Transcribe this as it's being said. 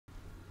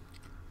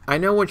I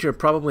know what you're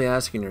probably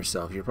asking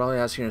yourself. You're probably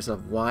asking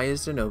yourself, why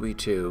is Denobi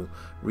 2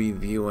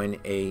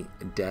 reviewing a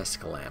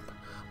desk lamp?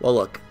 Well,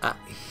 look,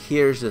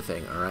 here's the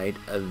thing, all right?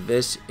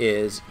 This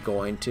is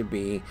going to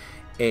be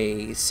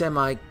a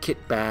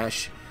semi-kit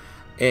bash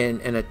in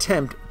an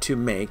attempt to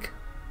make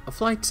a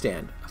flight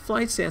stand. A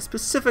flight stand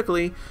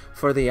specifically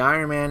for the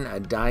Iron Man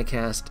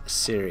diecast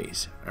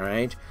series, all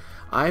right?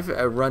 I've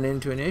run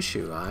into an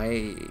issue.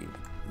 I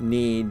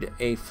need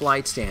a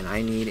flight stand.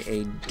 I need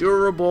a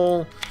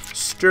durable,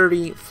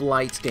 sturdy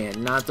flight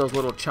stand, not those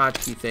little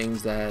tchotchke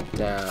things that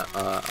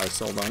are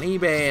sold on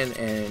eBay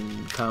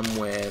and come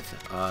with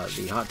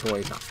the Hot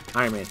Toys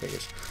Iron Man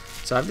figures.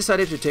 So I've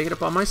decided to take it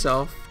upon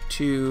myself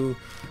to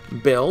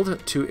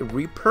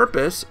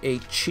repurpose a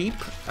cheap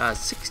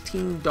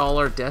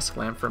 $16 desk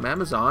lamp from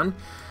Amazon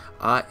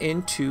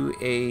into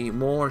a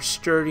more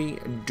sturdy,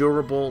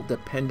 durable,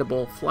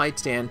 dependable flight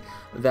stand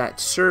that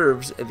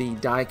serves the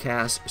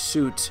diecast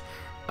suits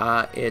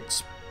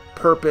its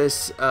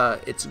purpose,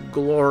 its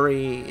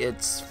glory,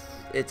 its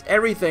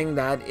everything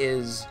that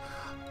is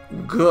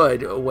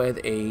good with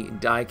a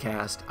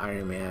diecast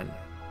Iron Man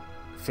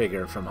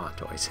figure from Hot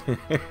Toys.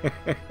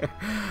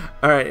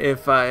 All right,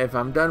 if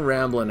I'm done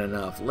rambling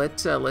enough,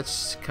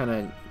 let's kind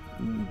of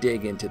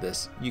dig into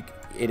this.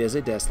 It is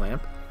a desk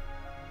lamp.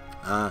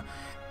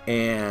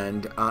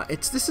 And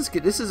this is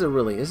good. This is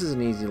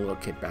an easy little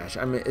kit bash.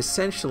 I'm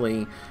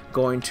essentially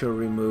going to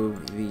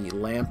remove the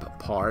lamp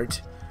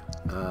part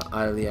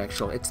out of the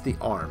actual. It's the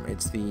arm.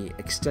 It's the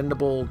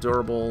extendable,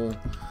 durable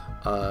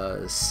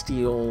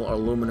steel or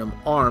aluminum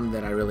arm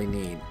that I really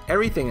need.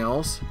 Everything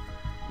else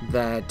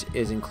that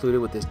is included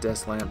with this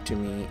desk lamp to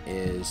me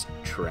is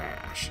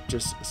trash.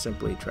 Just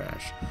simply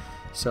trash.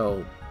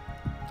 So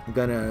I'm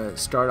gonna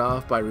start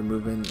off by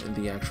removing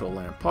the actual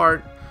lamp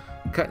part,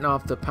 cutting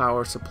off the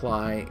power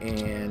supply,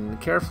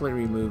 and carefully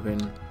removing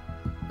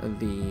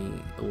the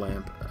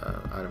lamp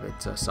out of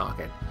its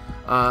socket.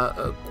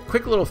 A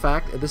quick little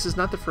fact, this is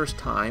not the first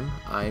time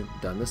I've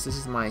done this. This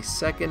is my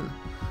second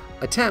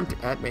attempt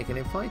at making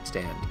a flight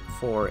stand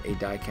for a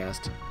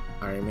diecast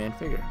Iron Man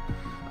figure.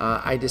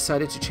 I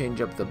decided to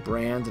change up the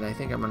brand, and I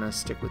think I'm going to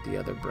stick with the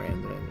other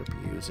brand that I ended up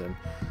using.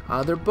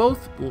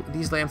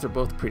 These lamps are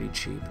both pretty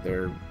cheap.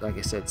 They're, like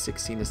I said,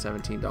 $16 to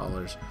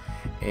 $17,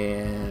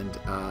 and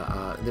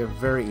they're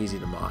very easy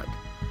to mod.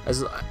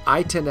 As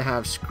I tend to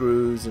have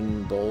screws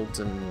and bolts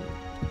and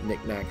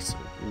knickknacks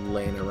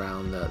laying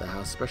around the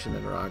house, especially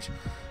in the garage,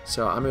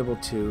 so I'm able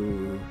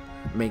to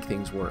make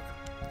things work.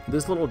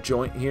 This little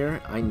joint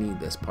here, I need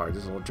this part.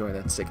 This little joint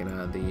that's sticking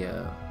out of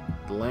the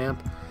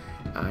lamp.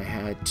 I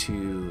had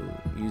to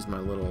use my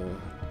little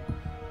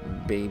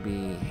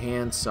baby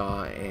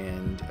handsaw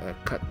and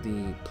cut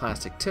the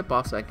plastic tip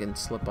off so I can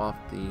slip off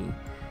the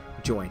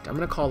joint. I'm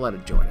going to call that a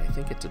joint. I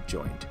think it's a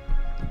joint.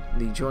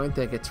 The joint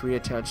that gets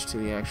reattached to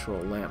the actual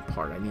lamp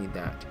part. I need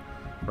that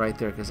right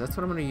there because that's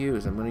what I'm going to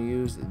use. I'm going to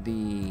use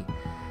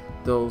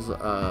those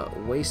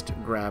waist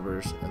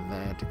grabbers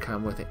that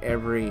come with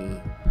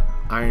every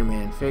Iron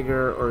Man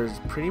figure, or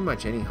pretty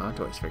much any Hot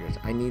Toys figures.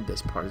 I need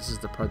this part. This is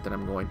the part that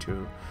I'm going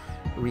to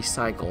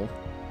recycle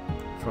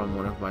from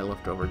one of my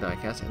leftover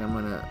diecasts, and I'm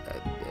going to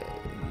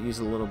use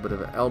a little bit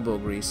of elbow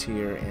grease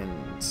here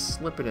and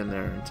slip it in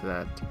there into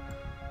that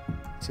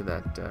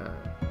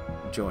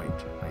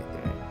joint right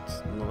there.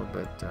 Just a little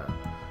bit.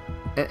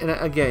 And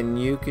again,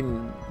 you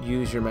can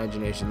use your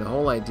imagination. The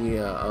whole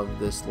idea of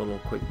this little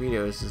quick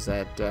video is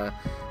that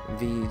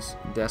these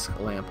desk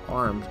lamp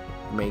arms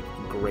make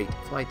great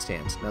flight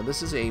stands. Now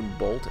this is a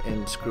bolt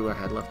and screw I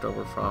had left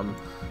over from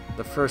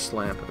the first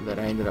lamp that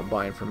I ended up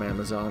buying from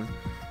Amazon,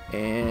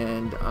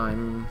 and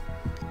I'm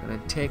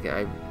gonna take it.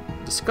 I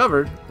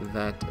discovered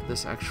that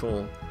this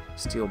actual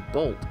steel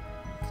bolt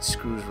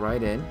screws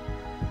right in,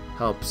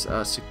 helps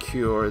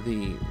secure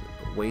the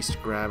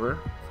waist grabber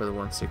for the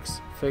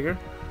 1/6 figure,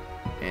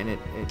 and it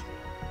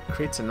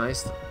creates a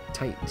nice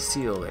tight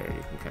seal there.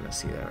 You can kind of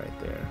see that right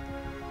there.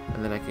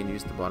 And then I can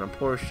use the bottom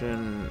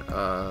portion,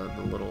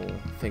 the little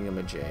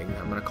thingamajig.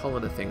 I'm going to call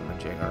it a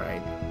thingamajig,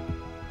 alright?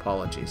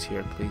 Apologies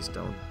here, please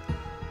don't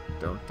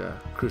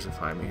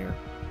crucify me here.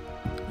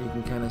 You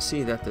can kind of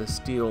see that the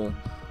steel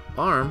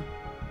arm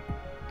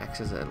acts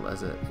as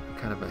a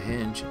kind of a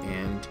hinge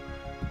and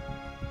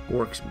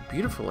works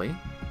beautifully,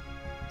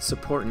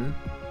 supporting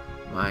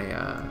my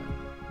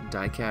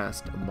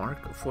diecast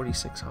Mark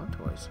 46 Hot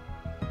Toys.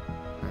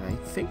 And I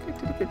think I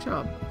did a good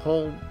job.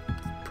 Whole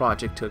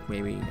project took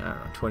maybe, I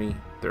don't know,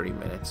 20-30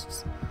 minutes.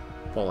 It's the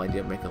whole idea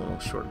of making a little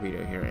short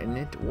video here, and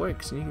it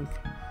works, and you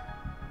can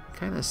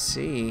kind of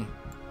see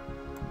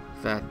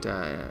that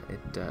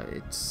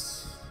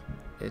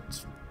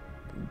it's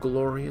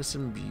glorious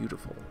and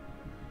beautiful.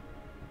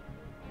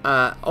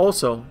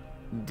 Also,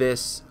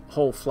 this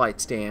whole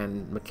flight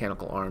stand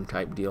mechanical arm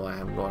type deal I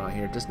have going on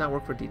here does not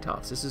work for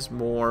detox. This is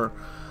more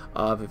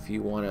of if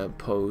you want to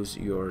pose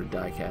your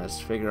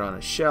diecast figure on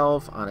a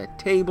shelf, on a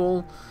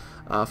table.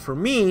 For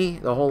me,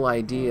 the whole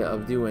idea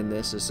of doing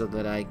this is so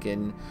that I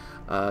can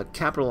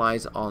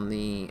capitalize on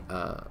the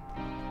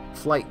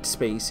flight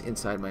space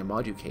inside my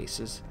module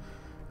cases.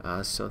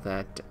 so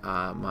that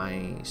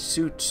my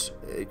suits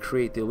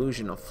create the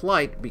illusion of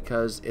flight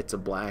because it's a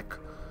black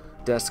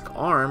desk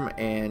arm,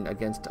 and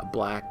against a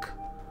black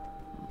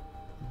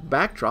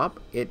backdrop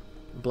it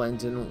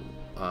blends in.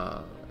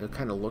 It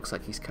kind of looks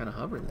like he's kind of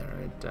hovering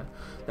there.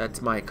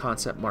 That's my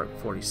concept Mark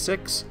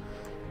 46,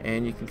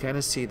 and you can kind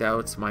of see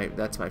that's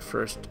my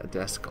first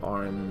desk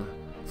arm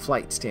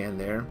flight stand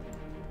there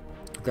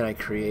that I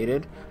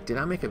created. Did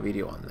not make a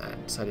video on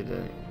that. Decided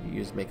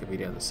to make a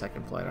video on the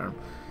second flight arm,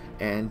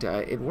 and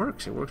it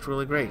works. It works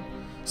really great.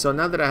 So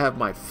now that I have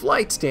my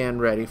flight stand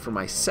ready for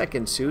my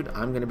second suit,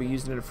 I'm going to be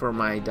using it for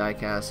my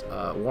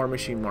diecast War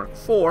Machine Mark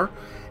IV,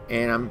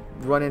 and I'm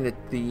running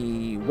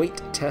the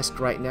weight test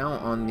right now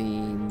on the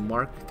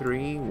Mark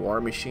III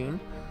War Machine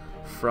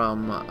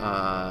from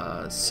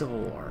Civil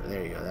War.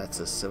 There you go.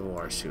 That's a Civil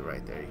War suit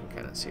right there. You can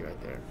kind of see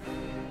right there.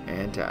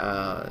 And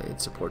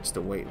it supports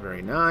the weight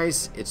very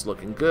nice. It's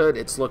looking good.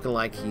 It's looking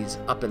like he's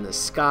up in the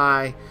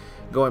sky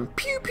going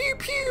pew pew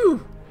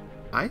pew.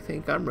 I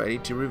think I'm ready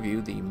to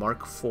review the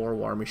Mark IV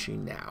War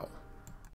Machine now.